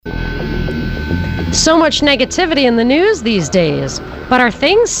So much negativity in the news these days. But are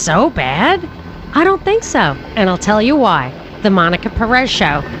things so bad? I don't think so. And I'll tell you why. The Monica Perez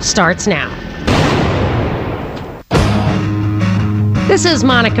Show starts now. This is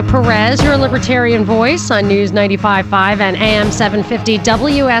Monica Perez, your libertarian voice on News 95.5 and AM 750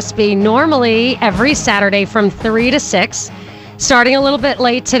 WSB. Normally every Saturday from 3 to 6. Starting a little bit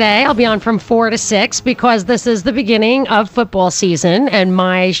late today. I'll be on from 4 to 6 because this is the beginning of football season and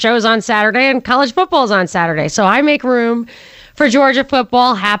my show's on Saturday and college football's on Saturday. So I make room for Georgia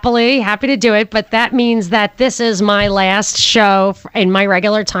football, happy to do it. But that means that this is my last show in my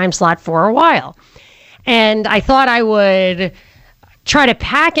regular time slot for a while. And I thought I would try to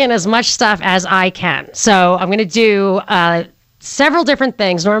pack in as much stuff as I can. So I'm going to do several different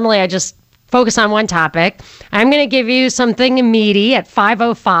things. Normally I just focus on one topic. I'm going to give you something meaty at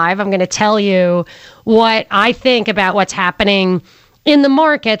 5:05. I'm going to tell you what I think about what's happening in the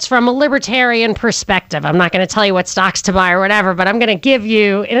markets from a libertarian perspective. I'm not going to tell you what stocks to buy or whatever, but I'm going to give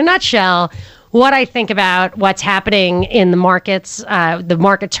you, in a nutshell, what I think about what's happening in the markets, the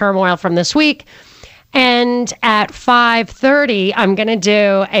market turmoil from this week. And at 5:30, I'm going to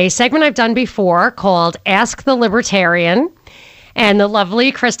do a segment I've done before called Ask the Libertarian. And the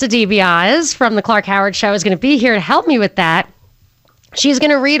lovely Krista DiBiase from the Clark Howard Show is going to be here to help me with that. She's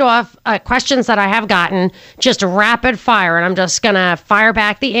going to read off questions that I have gotten, just rapid fire, and I'm just going to fire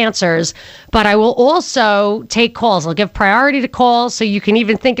back the answers. But I will also take calls. I'll give priority to calls, so you can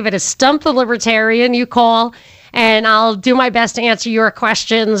even think of it as Stump the Libertarian. You call, and I'll do my best to answer your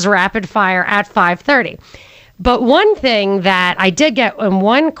questions rapid fire at 5:30. But one thing that I did get in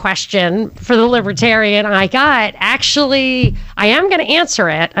one question for the Libertarian, I am going to answer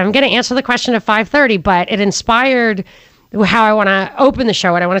it. I'm going to answer the question at 5:30, but it inspired how I want to open the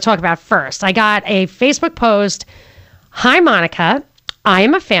show, what I want to talk about first. I got a Facebook post. Hi, Monica. I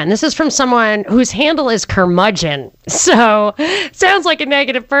am a fan. This is from someone whose handle is curmudgeon. So sounds like a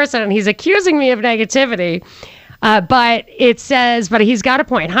negative person, and he's accusing me of negativity. But it says, but he's got a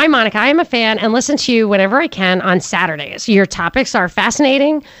point. Hi, Monica. I am a fan and listen to you whenever I can on Saturdays. Your topics are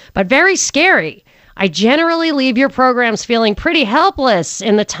fascinating, but very scary. I generally leave your programs feeling pretty helpless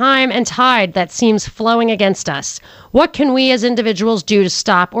in the time and tide that seems flowing against us. What can we as individuals do to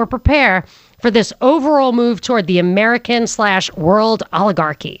stop or prepare for this overall move toward the American/world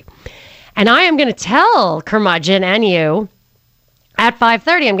oligarchy? And I am going to tell curmudgeon and you, at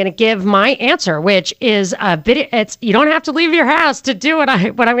 5:30, I'm going to give my answer, which is you don't have to leave your house to do what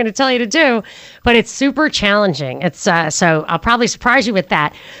I'm going to tell you to do, but it's super challenging. It's so I'll probably surprise you with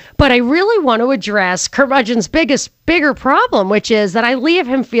that. But I really want to address curmudgeon's bigger problem, which is that I leave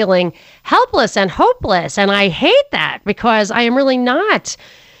him feeling helpless and hopeless. And I hate that because I am really not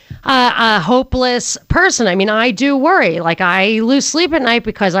a hopeless person. I mean, I do worry. Like, I lose sleep at night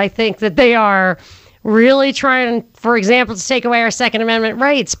because I think that they are really trying, for example, to take away our Second Amendment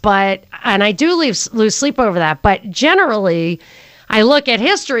rights. And I do lose sleep over that. But generally, I look at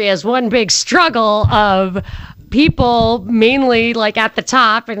history as one big struggle of people, mainly like at the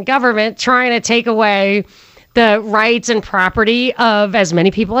top in government, trying to take away the rights and property of as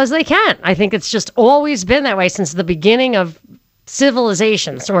many people as they can. I think it's just always been that way since the beginning of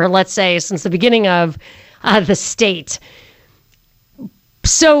civilizations, or let's say since the beginning of the state.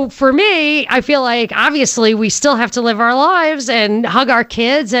 So for me, I feel like obviously we still have to live our lives and hug our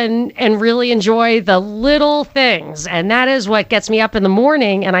kids and really enjoy the little things. And that is what gets me up in the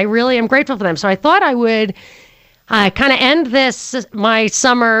morning. And I really am grateful for them. So I thought I would kind of end my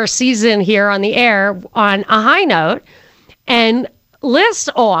summer season here on the air on a high note and list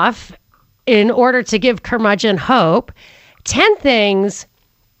off, in order to give curmudgeon hope, 10 things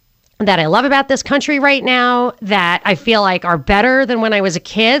that I love about this country right now that I feel like are better than when I was a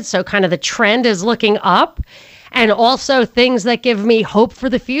kid. So kind of the trend is looking up, and also things that give me hope for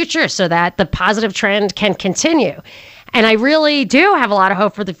the future so that the positive trend can continue. And I really do have a lot of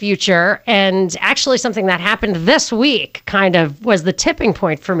hope for the future. And actually something that happened this week kind of was the tipping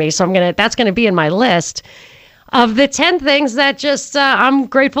point for me. So that's going to be in my list of the 10 things that just I'm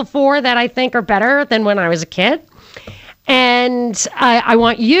grateful for that I think are better than when I was a kid. And I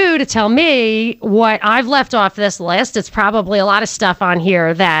want you to tell me what I've left off this list. It's probably a lot of stuff on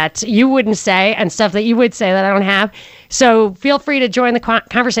here that you wouldn't say and stuff that you would say that I don't have. So feel free to join the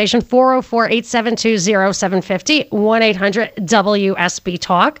conversation, 404-872-0750, 1-800-WSB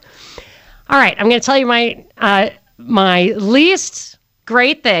Talk. All right, I'm going to tell you my least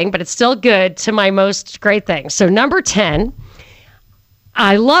great thing, but it's still good, to my most great thing. So number 10,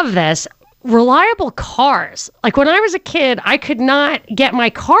 I love this. reliable cars. Like when I was a kid, I could not get my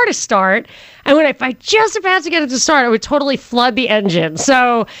car to start. And if I just about to get it to start, it would totally flood the engine.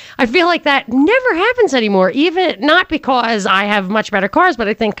 So I feel like that never happens anymore, even not because I have much better cars, but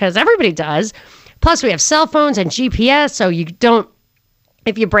I think because everybody does. Plus, we have cell phones and GPS, so you don't,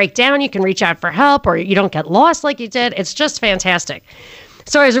 if you break down, you can reach out for help or you don't get lost like you did. It's just fantastic.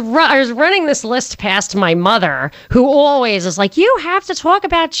 So I was running this list past my mother, who always is like, you have to talk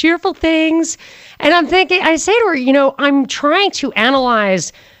about cheerful things. And I'm thinking, I say to her, I'm trying to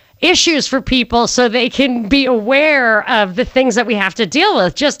analyze issues for people so they can be aware of the things that we have to deal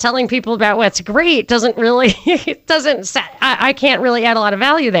with. Just telling people about what's great doesn't really, I can't really add a lot of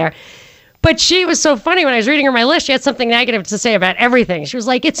value there. But she was so funny when I was reading her my list. She had something negative to say about everything. She was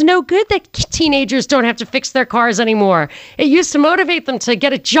like, it's no good that teenagers don't have to fix their cars anymore. It used to motivate them to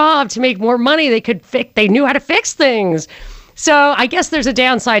get a job, to make more money. They knew how to fix things. So I guess there's a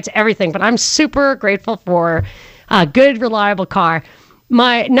downside to everything, but I'm super grateful for a good, reliable car.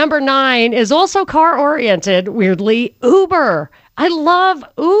 My number 9 is also car-oriented, weirdly, Uber. I love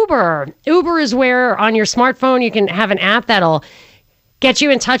Uber. Uber is where on your smartphone you can have an app that'll get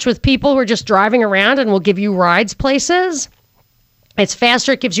you in touch with people who are just driving around and will give you rides places. It's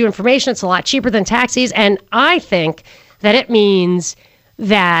faster. It gives you information. It's a lot cheaper than taxis. And I think that it means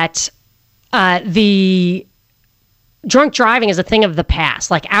that the drunk driving is a thing of the past.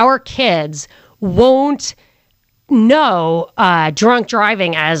 Like our kids won't know drunk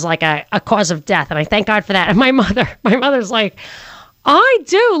driving as like a cause of death. And I thank God for that. And my mother's like, I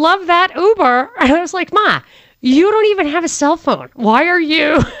do love that Uber. And I was like, Ma, you don't even have a cell phone. Why are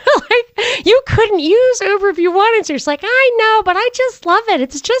you like, you couldn't use Uber if you wanted to. She's like, I know, but I just love it.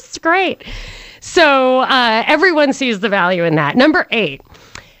 It's just great. So everyone sees the value in that. Number 8,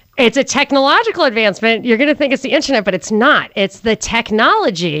 it's a technological advancement. You're going to think it's the internet, but it's not. It's the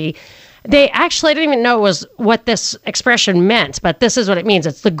technology. They actually, I didn't even know what this expression meant, but this is what it means.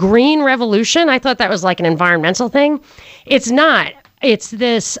 It's the green revolution. I thought that was like an environmental thing. It's not. It's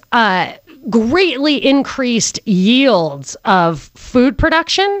this greatly increased yields of food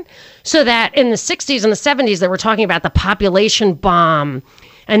production, so that in the 60s and the 70s they were talking about the population bomb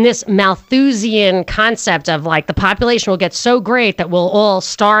and this Malthusian concept of like the population will get so great that we'll all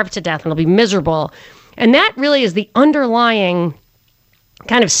starve to death and it'll be miserable. And that really is the underlying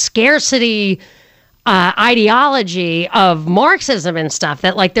kind of scarcity ideology of Marxism and stuff,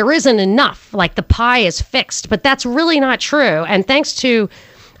 that like there isn't enough, like the pie is fixed, but that's really not true. And thanks to,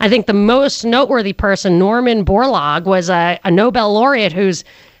 I think the most noteworthy person, Norman Borlaug, was a Nobel laureate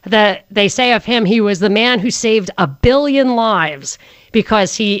they say of him, he was the man who saved 1 billion lives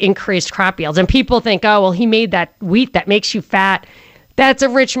because he increased crop yields. And people think, oh, well, he made that wheat that makes you fat. That's a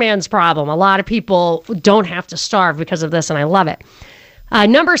rich man's problem. A lot of people don't have to starve because of this, and I love it.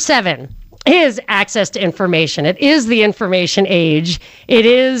 Number 7 is access to information. It is the information age. It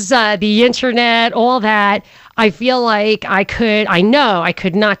is the internet, all that. I feel like I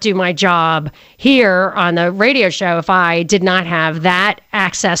could not do my job here on the radio show if I did not have that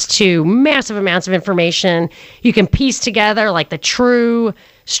access to massive amounts of information. You can piece together like the true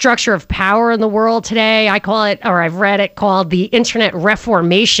structure of power in the world today. I call it, or I've read it called the internet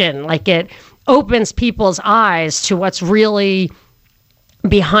reformation. Like it opens people's eyes to what's really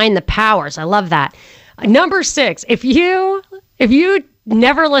behind the powers. I love that. Number 6, if you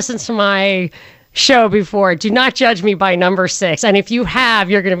never listened to my show before, do not judge me by number 6. And if you have,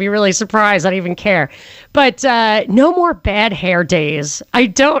 you're going to be really surprised. I don't even care. But no more bad hair days. I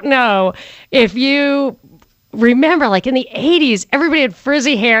don't know if you remember, like in the 80s, everybody had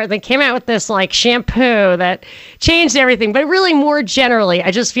frizzy hair. They came out with this like shampoo that changed everything. But really more generally,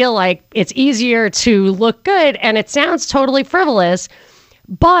 I just feel like it's easier to look good. And it sounds totally frivolous,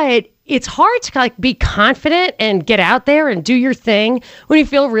 but it's hard to like be confident and get out there and do your thing when you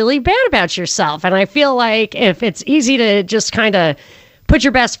feel really bad about yourself. And I feel like if it's easy to just kind of put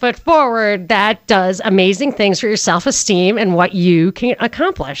your best foot forward, that does amazing things for your self-esteem and what you can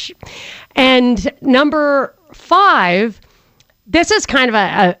accomplish. And number 5, this is kind of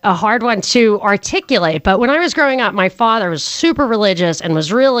a hard one to articulate, but when I was growing up, my father was super religious and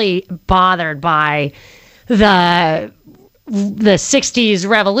was really bothered by the 60s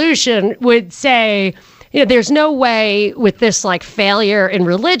revolution, would say, there's no way with this like failure in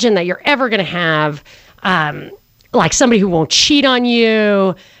religion that you're ever going to have like somebody who won't cheat on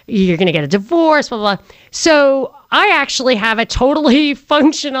you. You're going to get a divorce, blah, blah. So I actually have a totally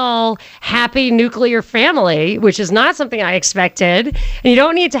functional, happy nuclear family, which is not something I expected. And you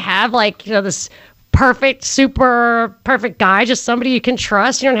don't need to have like, this perfect, super perfect guy, just somebody you can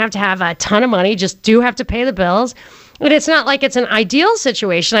trust. You don't have to have a ton of money, just do have to pay the bills. And it's not like it's an ideal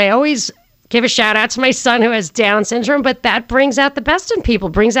situation. I always give a shout out to my son who has Down syndrome, but that brings out the best in people,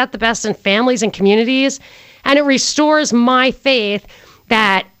 brings out the best in families and communities. And it restores my faith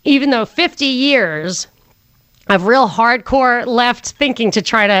that even though 50 years of real hardcore left thinking to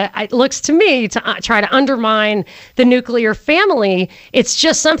try to, it looks to me, to try to undermine the nuclear family, it's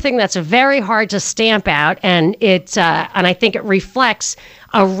just something that's very hard to stamp out. And and I think it reflects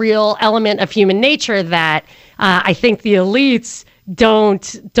a real element of human nature that I think the elites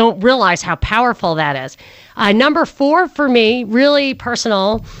don't realize how powerful that is. Number 4 for me, really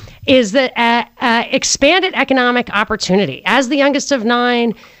personal, is that expanded economic opportunity. As the youngest of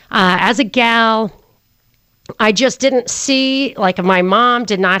 9, as a gal, I just didn't see, like, my mom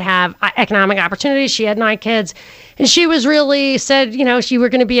did not have economic opportunities. She had 9 kids, and she was really said, you know, she were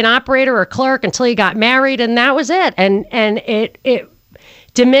going to be an operator or clerk until you got married, and that was it. And it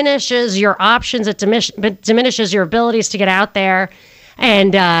diminishes your options. It diminishes your abilities to get out there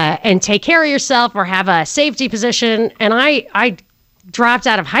and take care of yourself or have a safety position. And I dropped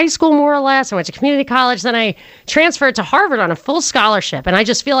out of high school, more or less. I went to community college. Then I transferred to Harvard on a full scholarship. And I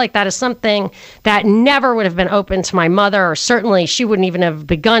just feel like that is something that never would have been open to my mother, or certainly she wouldn't even have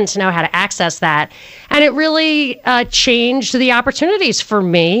begun to know how to access that. And it really changed the opportunities for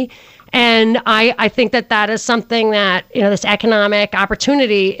me. And I think that is something that, you know, this economic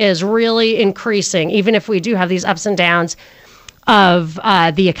opportunity is really increasing, even if we do have these ups and downs of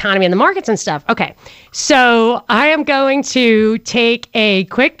the economy and the markets and stuff. Okay, so I am going to take a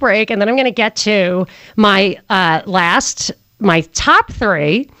quick break, and then I'm going to get to my top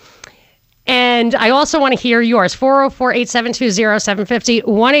 3. And I also want to hear yours. 404-872-0750,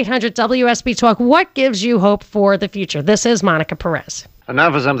 1-800-WSB-TALK. What gives you hope for the future? This is Monica Perez. And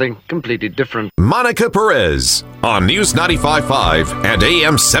now for something completely different. Monica Perez on News 95.5 and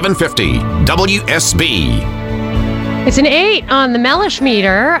AM 750 WSB. It's an 8 on the Mellish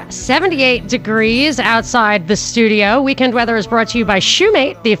meter, 78 degrees outside the studio. Weekend weather is brought to you by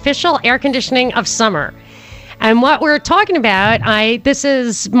Shoemate, the official air conditioning of summer. And what we're talking about, this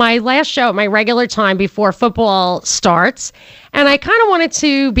is my last show at my regular time before football starts. And I kind of wanted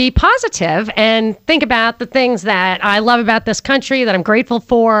to be positive and think about the things that I love about this country, that I'm grateful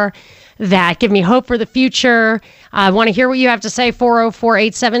for, that give me hope for the future. I want to hear what you have to say.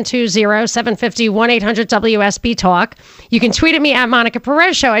 404-872-0750, 1-800-WSB-TALK. You can tweet at me at Monica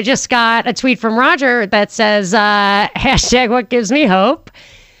Perez Show. I just got a tweet from Roger that says, hashtag what gives me hope,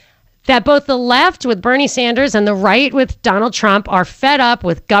 that both the left with Bernie Sanders and the right with Donald Trump are fed up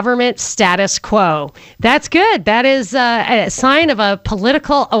with government status quo. That's good. That is a sign of a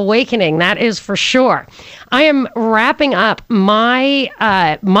political awakening. That is for sure. I am wrapping up my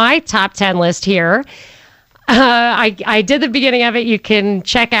top 10 list here. I did the beginning of it. You can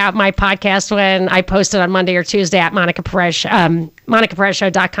check out my podcast when I post it on Monday or Tuesday at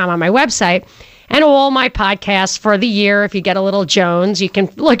MonicaPerezShow.com on my website. And all my podcasts for the year. If you get a little Jones, you can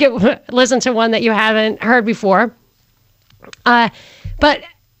listen to one that you haven't heard before. But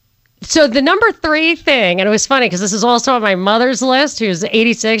so the number 3 thing, and it was funny because this is also on my mother's list, who's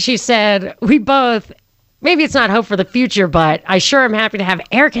 86. She said, we both, maybe it's not hope for the future, but I sure am happy to have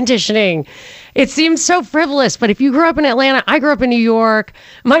air conditioning. It seems so frivolous, but if you grew up in Atlanta, I grew up in New York.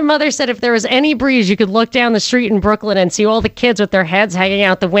 My mother said if there was any breeze, you could look down the street in Brooklyn and see all the kids with their heads hanging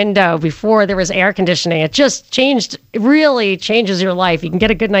out the window before there was air conditioning. It just changed, really changes your life. You can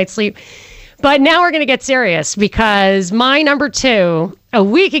get a good night's sleep. But now we're going to get serious, because my number 2 a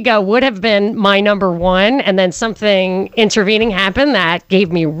week ago would have been my number 1, and then something intervening happened that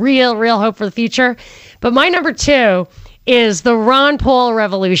gave me real hope for the future. But my number 2 is the Ron Paul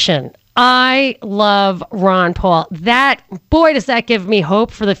revolution. I love Ron Paul. Boy, does that give me hope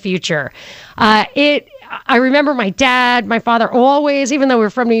for the future. I remember my father always, even though we were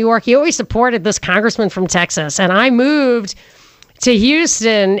from New York, he always supported this congressman from Texas. And I moved to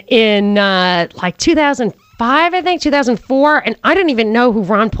Houston in 2005, I think, 2004. And I didn't even know who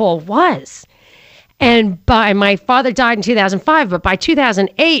Ron Paul was. And my father died in 2005, but by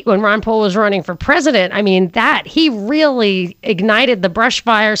 2008, when Ron Paul was running for president, I mean, he really ignited the brush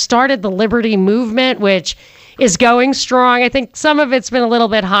fire, started the liberty movement, which is going strong. I think some of it's been a little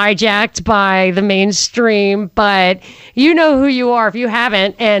bit hijacked by the mainstream, but you know who you are if you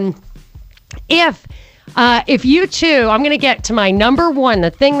haven't. And if you too, I'm going to get to my number 1,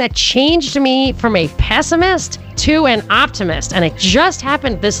 the thing that changed me from a pessimist to an optimist. And it just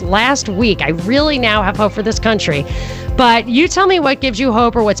happened this last week. I really now have hope for this country. But you tell me what gives you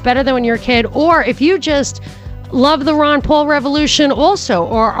hope, or what's better than when you're a kid, or if you just love the Ron Paul revolution also,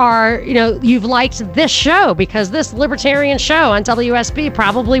 or you've liked this show, because this libertarian show on WSB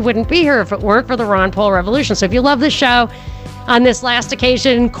probably wouldn't be here if it weren't for the Ron Paul revolution. So if you love this show, On this last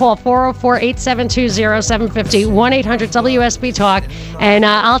occasion, call 404-872-0750, 1-800-WSB-TALK, and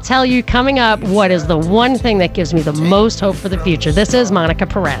I'll tell you coming up what is the one thing that gives me the most hope for the future. This is Monica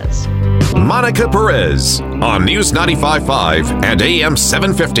Perez. Monica Perez on News 95.5 and AM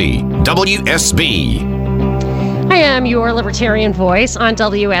 750 WSB. I am your libertarian voice on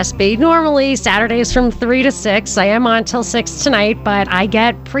WSB. Normally, Saturdays from 3 to 6. I am on till 6 tonight, but I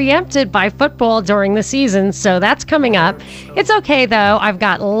get preempted by football during the season, so that's coming up. It's okay, though. I've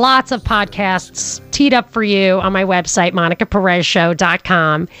got lots of podcasts teed up for you on my website,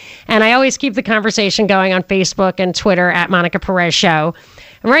 MonicaPerezShow.com. And I always keep the conversation going on Facebook and Twitter at Monica Perez Show.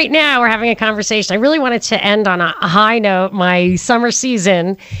 Right now, we're having a conversation. I really wanted to end on a high note, my summer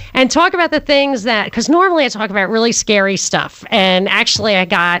season, and talk about the things that, because normally I talk about really scary stuff. And actually, I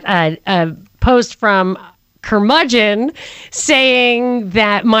got a post from Curmudgeon saying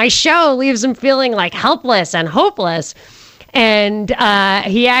that my show leaves him feeling like helpless and hopeless. And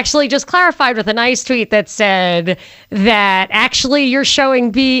he actually just clarified with a nice tweet that said that actually your show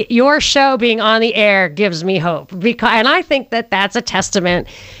being on the air gives me hope. And I think that that's a testament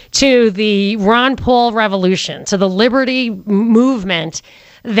to the Ron Paul revolution, to the liberty movement,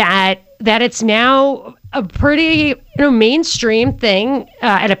 that it's now a pretty mainstream thing.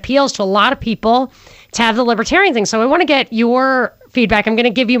 It appeals to a lot of people to have the libertarian thing. So I want to get your feedback. I'm going to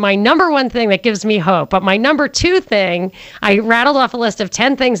give you my number one thing that gives me hope. But my number two thing, I rattled off a list of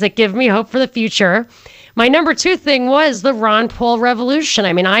 10 things that give me hope for the future. My number two thing was the Ron Paul revolution.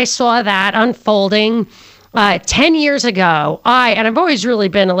 I mean, I saw that unfolding 10 years ago. And I've always really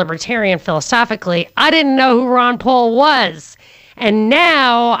been a libertarian philosophically. I didn't know who Ron Paul was. And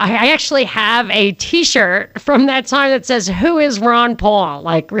now I actually have a T-shirt from that time that says, "Who is Ron Paul?"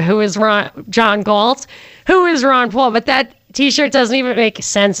 Like, who is John Galt? Who is Ron Paul? But that T-shirt doesn't even make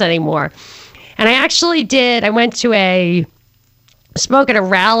sense anymore. And I actually spoke at a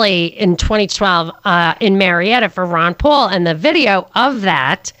rally in 2012 in Marietta for Ron Paul. And the video of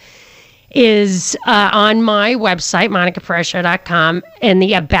that is on my website, MonicaPerezShow.com, in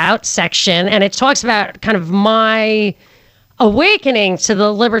the About section. And it talks about kind of my awakening to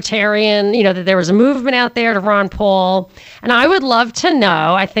the libertarian, that there was a movement out there to Ron Paul. And I would love to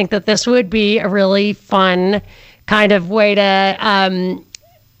know, I think that this would be a really fun kind of way to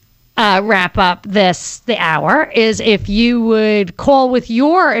wrap up the hour, is if you would call if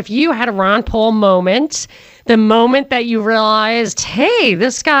you had a Ron Paul moment, the moment that you realized, hey,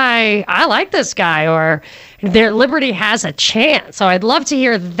 this guy, I like this guy, or their liberty has a chance. So I'd love to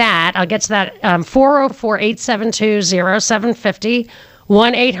hear that. I'll get to that. 404-872-0750,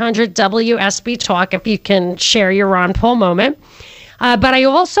 1-800-WSB-TALK, if you can share your Ron Paul moment. But I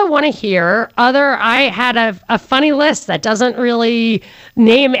also want to hear I had a funny list that doesn't really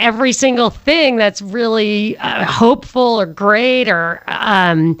name every single thing that's really hopeful or great or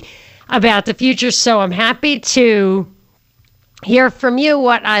about the future. So I'm happy to hear from you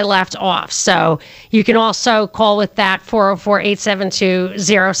what I left off. So you can also call with that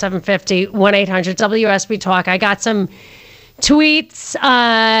 404-872-0750, 1-800-WSB-TALK. I got some tweets.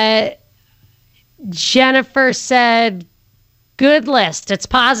 Jennifer said, "Good list. It's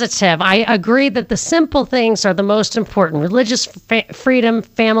positive. I agree that the simple things are the most important. Religious freedom,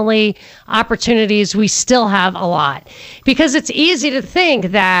 family, opportunities, we still have a lot." Because it's easy to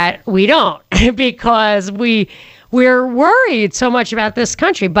think that we don't because we're worried so much about this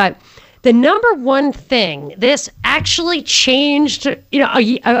country. But the number one thing, this actually changed,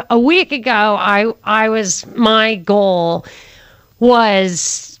 a week ago,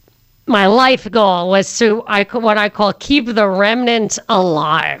 my life goal was to what I call keep the remnant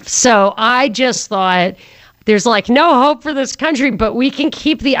alive. So I just thought there's no hope for this country, but we can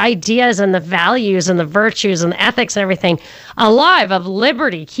keep the ideas and the values and the virtues and the ethics and everything alive of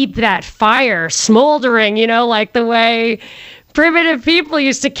liberty. Keep that fire smoldering, like the way primitive people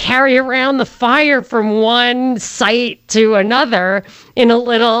used to carry around the fire from one site to another in a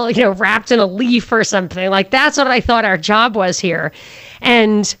little, wrapped in a leaf or something. That's what I thought our job was here.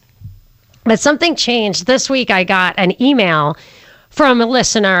 But something changed. This week I got an email from a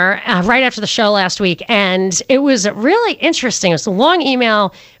listener right after the show last week, and it was really interesting. It was a long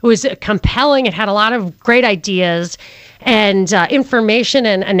email. It was compelling. It had a lot of great ideas and information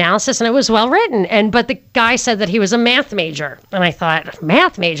and analysis, and it was well written. But the guy said that he was a math major, and I thought,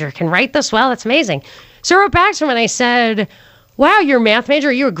 math major can write this well? That's amazing. So I wrote back to him and I said, "Wow, you're a math major?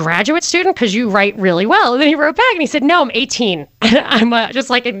 Are you a graduate student? Because you write really well." And then he wrote back and he said, "No, I'm 18. I'm I just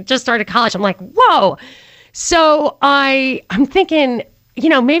started college." I'm like, whoa. So I'm thinking,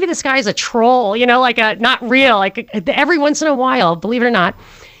 maybe this guy's a troll, not real. Every once in a while, believe it or not,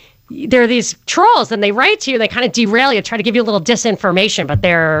 there are these trolls and they write to you, they kind of derail you, try to give you a little disinformation, but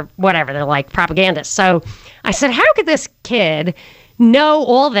they're whatever, they're like propagandists. So I said, how could this kid know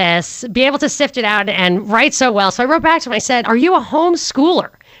all this, be able to sift it out and write so well? So I wrote back to him, I said, are you a homeschooler?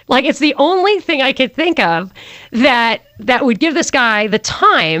 Like, it's the only thing I could think of that would give this guy the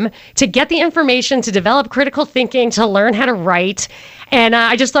time to get the information, to develop critical thinking, to learn how to write. And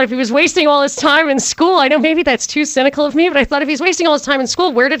I just thought if he was wasting all his time in school, I know maybe that's too cynical of me, but I thought if he's wasting all his time in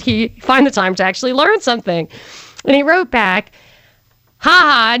school, where did he find the time to actually learn something? And he wrote back,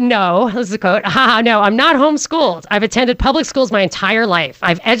 "Ha, no," this is a quote, "Ha, no, I'm not homeschooled. I've attended public schools my entire life.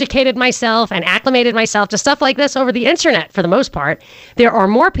 I've educated myself and acclimated myself to stuff like this over the internet for the most part. There are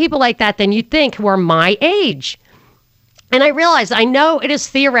more people like that than you'd think who are my age." And I realized, I know it is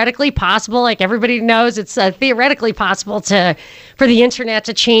theoretically possible, like everybody knows it's theoretically possible for the internet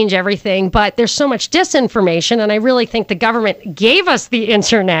to change everything, but there's so much disinformation, and I really think the government gave us the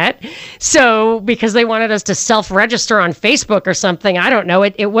internet, so because they wanted us to self-register on Facebook or something, I don't know,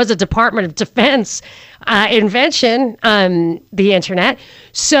 it was a Department of Defense invention, the internet,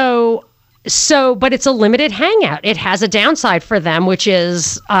 but it's a limited hangout. It has a downside for them, which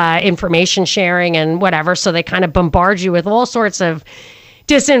is information sharing and whatever. So they kind of bombard you with all sorts of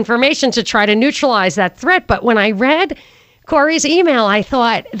disinformation to try to neutralize that threat. But when I read Corey's email, I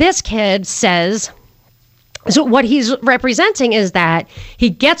thought, this kid says, so what he's representing is that he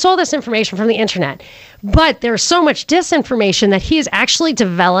gets all this information from the internet, but there's so much disinformation that he has actually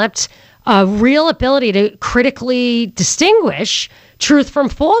developed a real ability to critically distinguish truth from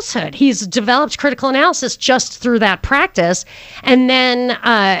falsehood. He's developed critical analysis just through that practice. And then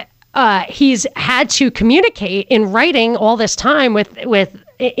he's had to communicate in writing all this time with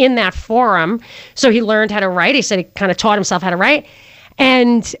in that forum. So he learned how to write. He said he kind of taught himself how to write.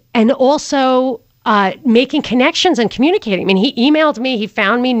 And also making connections and communicating. I mean, he emailed me, he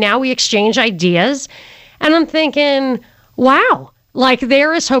found me, now we exchange ideas. And I'm thinking, wow. Like,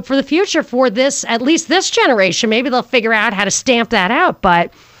 there is hope for the future for this, at least this generation. Maybe they'll figure out how to stamp that out.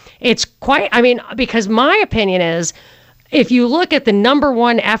 But it's quite, I mean, because my opinion is, if you look at the number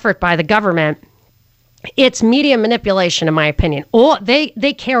one effort by the government, it's media manipulation, in my opinion. Or they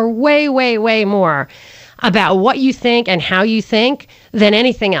care way, way, way more about what you think and how you think than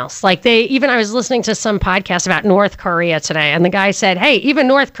anything else. Like I was listening to some podcast about North Korea today, and the guy said, hey, even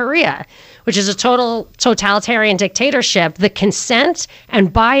North Korea, which is a total totalitarian dictatorship, the consent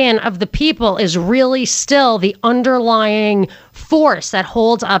and buy-in of the people is really still the underlying force that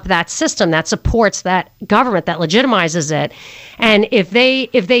holds up that system, that supports that government, that legitimizes it. And if they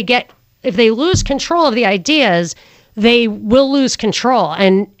lose control of the ideas, they will lose control.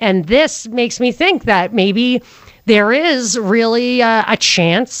 And this makes me think that maybe there is really a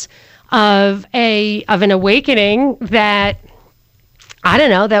chance of an awakening that, I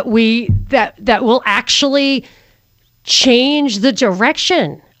don't know, that will actually change the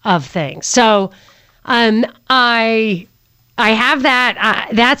direction of things. So I have that.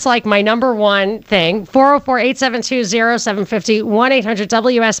 That's like my number one thing. 404-872-0750,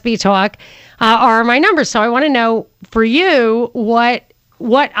 1-800-WSB-TALK are my numbers. So I want to know for you what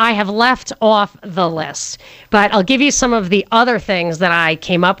I have left off the list. But I'll give you some of the other things that I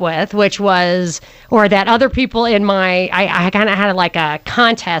came up with, which was, or that other people in I kind of had like a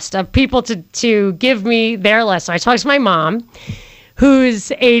contest of people to give me their list. So I talked to my mom,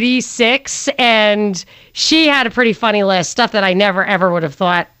 who's 86, and she had a pretty funny list, stuff that I never, ever would have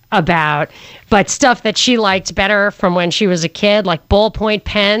thought about, but stuff that she liked better from when she was a kid, like ballpoint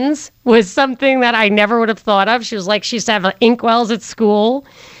pens was something that I never would have thought of. She was like, she used to have inkwells at school.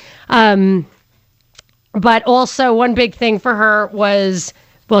 But also one big thing for her was,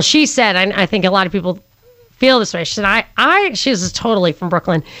 well, she said, and I think a lot of people feel this way. She said, she's totally from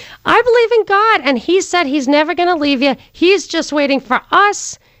Brooklyn. I believe in God, and he said he's never going to leave you. He's just waiting for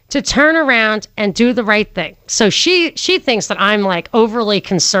us to turn around and do the right thing. So she thinks that I'm like overly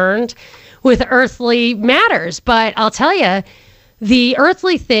concerned with earthly matters. But I'll tell you, the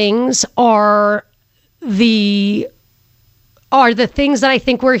earthly things are the things that I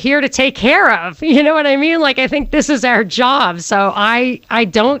think we're here to take care of. You know what I mean? Like, I think this is our job. So I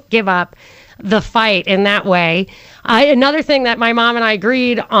don't give up the fight in that way. Another thing that my mom and I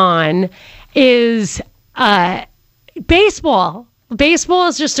agreed on is baseball. Baseball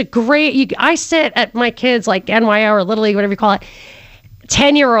is just a great, I sit at my kids, like NYO or Little League, whatever you call it,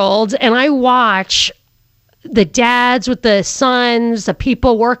 10-year-olds, and I watch the dads with the sons, the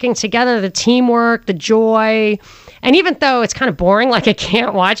people working together, the teamwork, the joy. And even though it's kind of boring, like I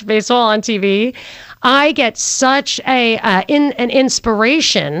can't watch baseball on TV, I get such an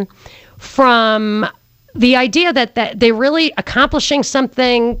inspiration from the idea that they're really accomplishing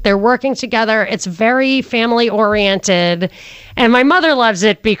something, they're working together. It's very family oriented. And my mother loves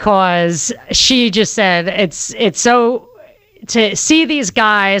it because she just said it's so to see these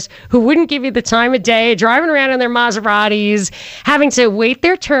guys who wouldn't give you the time of day, driving around in their Maseratis, having to wait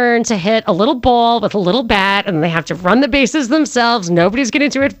their turn to hit a little ball with a little bat, and they have to run the bases themselves. Nobody's going to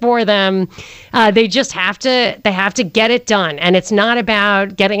do it for them. They just have to get it done. And it's not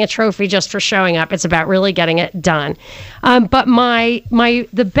about getting a trophy just for showing up. It's about really getting it done. But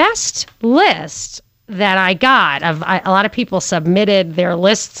the best list that I got a lot of people submitted their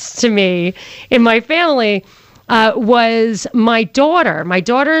lists to me in my family was my daughter. My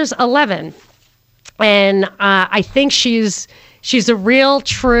daughter's 11, and I think she's a real,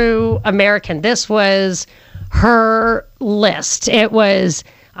 true American. This was her list. It was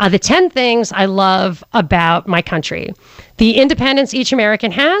the 10 things I love about my country. The independence each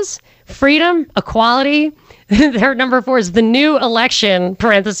American has, freedom, equality. Her number 4 is the new election,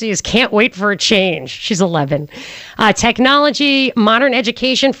 parentheses, can't wait for a change. She's 11. Technology, modern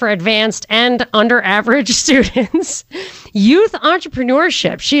education for advanced and under average students. Youth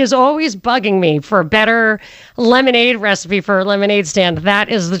entrepreneurship. She is always bugging me for a better lemonade recipe for a lemonade stand. That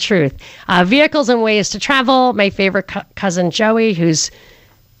is the truth. Vehicles and ways to travel. My favorite cousin Joey, who's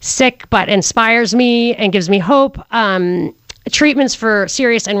sick but inspires me and gives me hope. Treatments for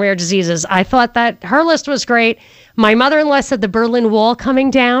serious and rare diseases. I thought that her list was great. My mother-in-law said the Berlin Wall coming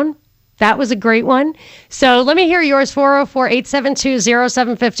down. That was a great one. So let me hear yours,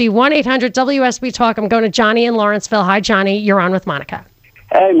 404-872-0750, 1-800-WSB Talk. I'm going to Johnny in Lawrenceville. Hi, Johnny. You're on with Monica.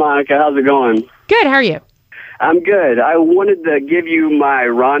 Hey, Monica. How's it going? Good. How are you? I'm good. I wanted to give you my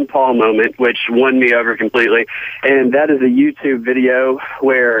Ron Paul moment, which won me over completely. And that is a YouTube video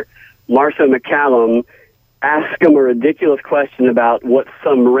where Martha McCallum asked him a ridiculous question about what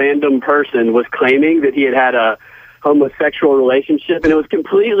some random person was claiming that he had a homosexual relationship, and it was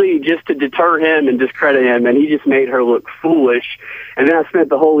completely just to deter him and discredit him, and he just made her look foolish. And then I spent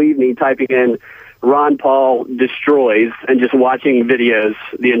the whole evening typing in Ron Paul destroys and just watching videos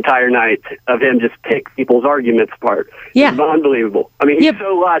the entire night of him just pick people's arguments apart. Yeah. It's unbelievable. I mean, he's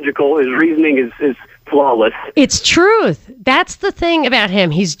so logical. His reasoning is flawless. It's truth. That's the thing about him.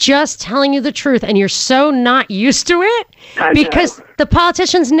 He's just telling you the truth, and you're so not used to it because the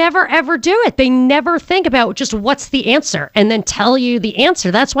politicians never, ever do it. They never think about just what's the answer and then tell you the answer.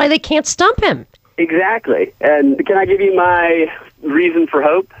 That's why they can't stump him. Exactly. And can I give you my reason for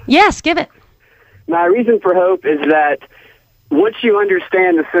hope? Yes, give it. My reason for hope is that once you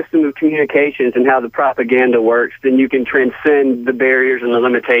understand the system of communications and how the propaganda works, then you can transcend the barriers and the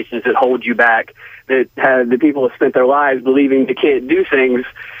limitations that hold you back, that the people have spent their lives believing they can't do things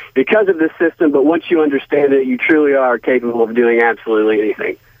because of this system. But once you understand it, you truly are capable of doing absolutely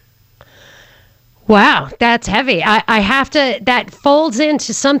anything. Wow, that's heavy. I have to, that folds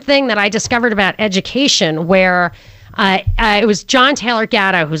into something that I discovered about education where it was John Taylor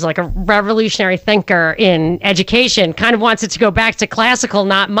Gatto, who's like a revolutionary thinker in education, kind of wants it to go back to classical,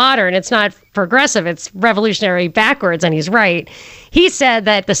 not modern. It's not progressive, it's revolutionary backwards, and he's right. He said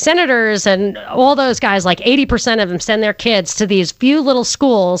that the senators and all those guys, like 80% of them send their kids to these few little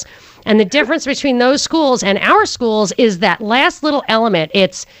schools, and the difference between those schools and our schools is that last little element.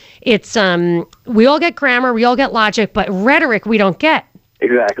 It's we all get grammar, we all get logic, but rhetoric we don't get.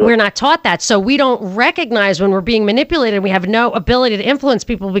 Exactly. We're not taught that. So we don't recognize when we're being manipulated. We have no ability to influence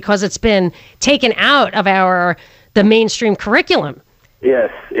people because it's been taken out of the mainstream curriculum. Yes.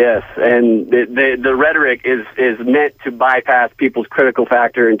 And the rhetoric is meant to bypass people's critical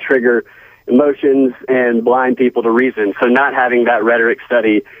factor and trigger emotions and blind people to reason. So not having that rhetoric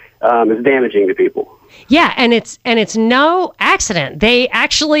study is damaging to people. Yeah, and it's no accident. They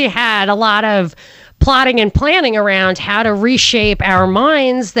actually had a lot of plotting and planning around how to reshape our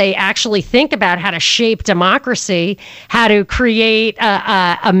minds. They actually think about how to shape democracy, how to create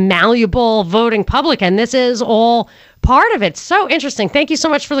a malleable voting public, and this is all part of it. So interesting. Thank you so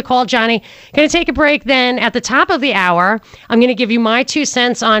much for the call, Johnny. Going to take a break then. At the top of the hour, I'm going to give you my 2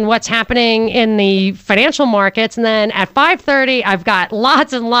 cents on what's happening in the financial markets. And then at 5:30, I've got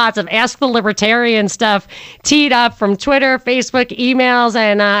lots and lots of Ask the Libertarian stuff teed up from Twitter, Facebook, emails,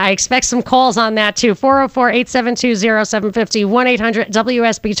 and I expect some calls on that too. 404-872-0750,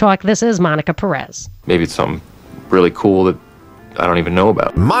 1-800-WSB Talk. This is Monica Perez. Maybe it's something really cool that I don't even know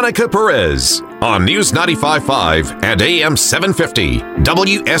about. Monica Perez on News 95.5 and AM 750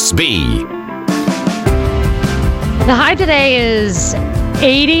 WSB. The high today is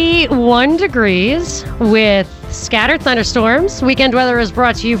 81 degrees with scattered thunderstorms. Weekend weather is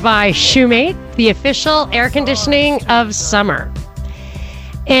brought to you by Shoemate, the official air conditioning of summer.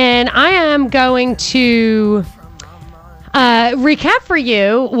 And I am going to recap for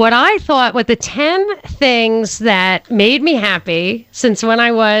you what I thought, what the 10 things that made me happy since when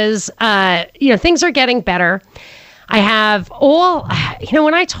I was, things are getting better. I have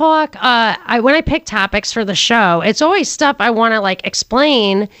when I talk, when I pick topics for the show, it's always stuff I want to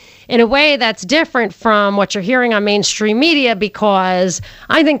explain in a way that's different from what you're hearing on mainstream media, because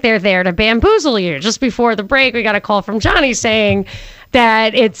I think they're there to bamboozle you. Just before the break, we got a call from Johnny saying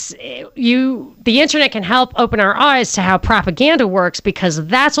that the internet can help open our eyes to how propaganda works, because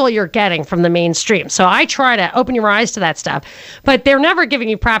that's all you're getting from the mainstream. So I try to open your eyes to that stuff, but they're never giving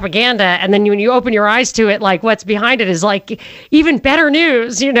you propaganda. And then when you open your eyes to it, what's behind it is even better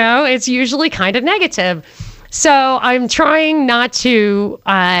news, it's usually kind of negative. So I'm trying not to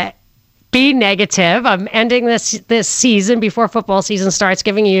be negative. I'm ending this season before football season starts,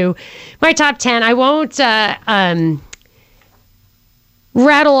 giving you my top 10. I won't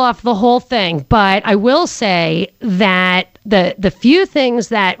rattle off the whole thing, but I will say that the few things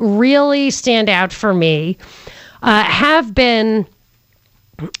that really stand out for me have been,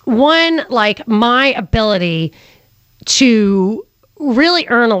 one, my ability to really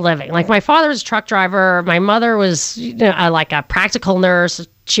earn a living. My father was a truck driver. My mother was a practical nurse.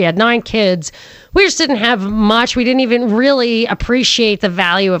 She had 9 kids. We just didn't have much. We didn't even really appreciate the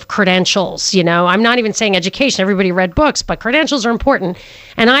value of credentials. I'm not even saying education. Everybody read books, but credentials are important.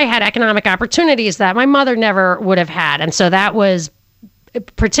 And I had economic opportunities that my mother never would have had. And so that was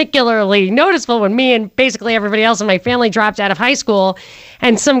particularly noticeable when me and basically everybody else in my family dropped out of high school,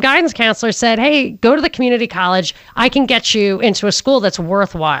 and some guidance counselor said, hey, go to the community college. I can get you into a school that's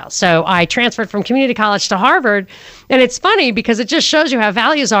worthwhile. So I transferred from community college to Harvard. And it's funny because it just shows you how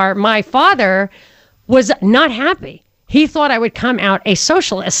values are. My father was not happy. He thought I would come out a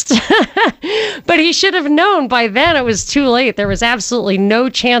socialist, but he should have known by then it was too late. There was absolutely no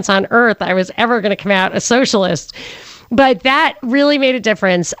chance on earth I was ever going to come out a socialist. But that really made a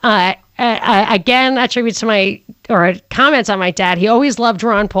difference. Again, attributes to comments on my dad. He always loved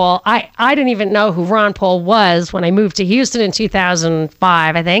Ron Paul. I didn't even know who Ron Paul was when I moved to Houston in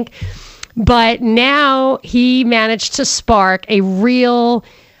 2005, I think. But now he managed to spark a real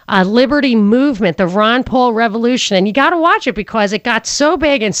liberty movement, the Ron Paul revolution. And you got to watch it because it got so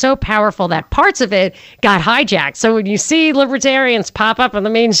big and so powerful that parts of it got hijacked. So when you see libertarians pop up in the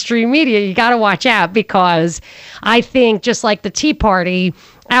mainstream media, you got to watch out, because I think just like the Tea Party,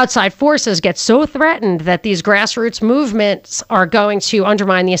 outside forces get so threatened that these grassroots movements are going to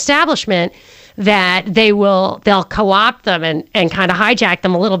undermine the establishment that they'll co-opt them and kind of hijack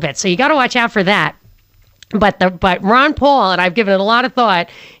them a little bit. So you got to watch out for that. But Ron Paul, and I've given it a lot of thought,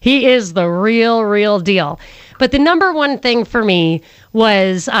 he is the real deal. But the number one thing for me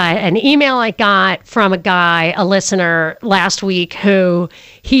was an email I got from a listener last week, who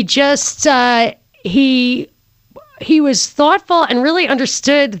he just, he was thoughtful and really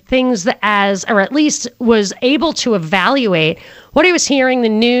understood things or at least was able to evaluate what he was hearing, the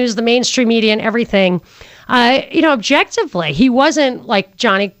news, the mainstream media and everything. Objectively, he wasn't, like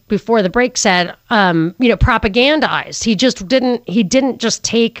Johnny before the break said, propagandized. He didn't just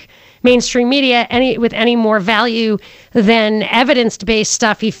take mainstream media with any more value than evidence-based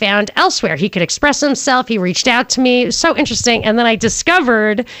stuff he found elsewhere. He could express himself. He reached out to me. It was so interesting. And then I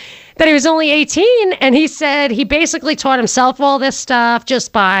discovered that he was only 18, and he said he basically taught himself all this stuff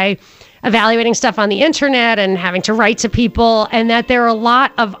just by evaluating stuff on the internet and having to write to people, and that there are a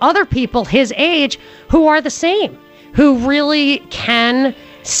lot of other people his age who are the same, who really can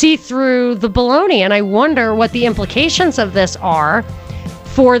see through the baloney. And I wonder what the implications of this are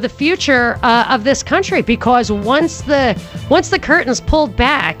for the future of this country, because once the curtain's pulled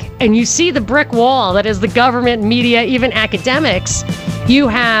back and you see the brick wall that is the government, media, even academics, you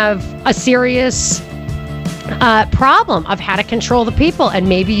have a serious problem of how to control the people, and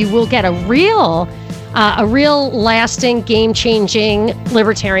maybe you will get a real lasting, game-changing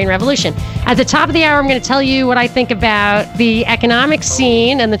libertarian revolution. At the top of the hour, I'm going to tell you what I think about the economic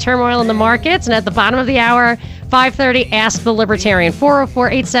scene and the turmoil in the markets, and at the bottom of the hour, 5:30, Ask the Libertarian.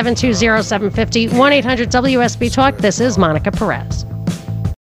 404-872-0750, 1-800-WSB-TALK. This is Monica Perez.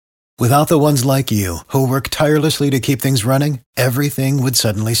 Without the ones like you, who work tirelessly to keep things running, everything would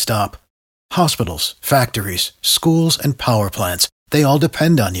suddenly stop. Hospitals, factories, schools, and power plants, they all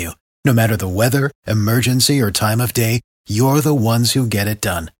depend on you. No matter the weather, emergency, or time of day, you're the ones who get it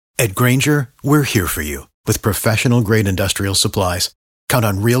done. At Grainger, we're here for you with professional-grade industrial supplies. Count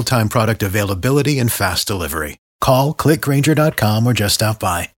on real-time product availability and fast delivery. Call, click Grainger.com, or just stop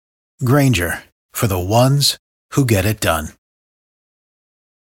by. Grainger, for the ones who get it done.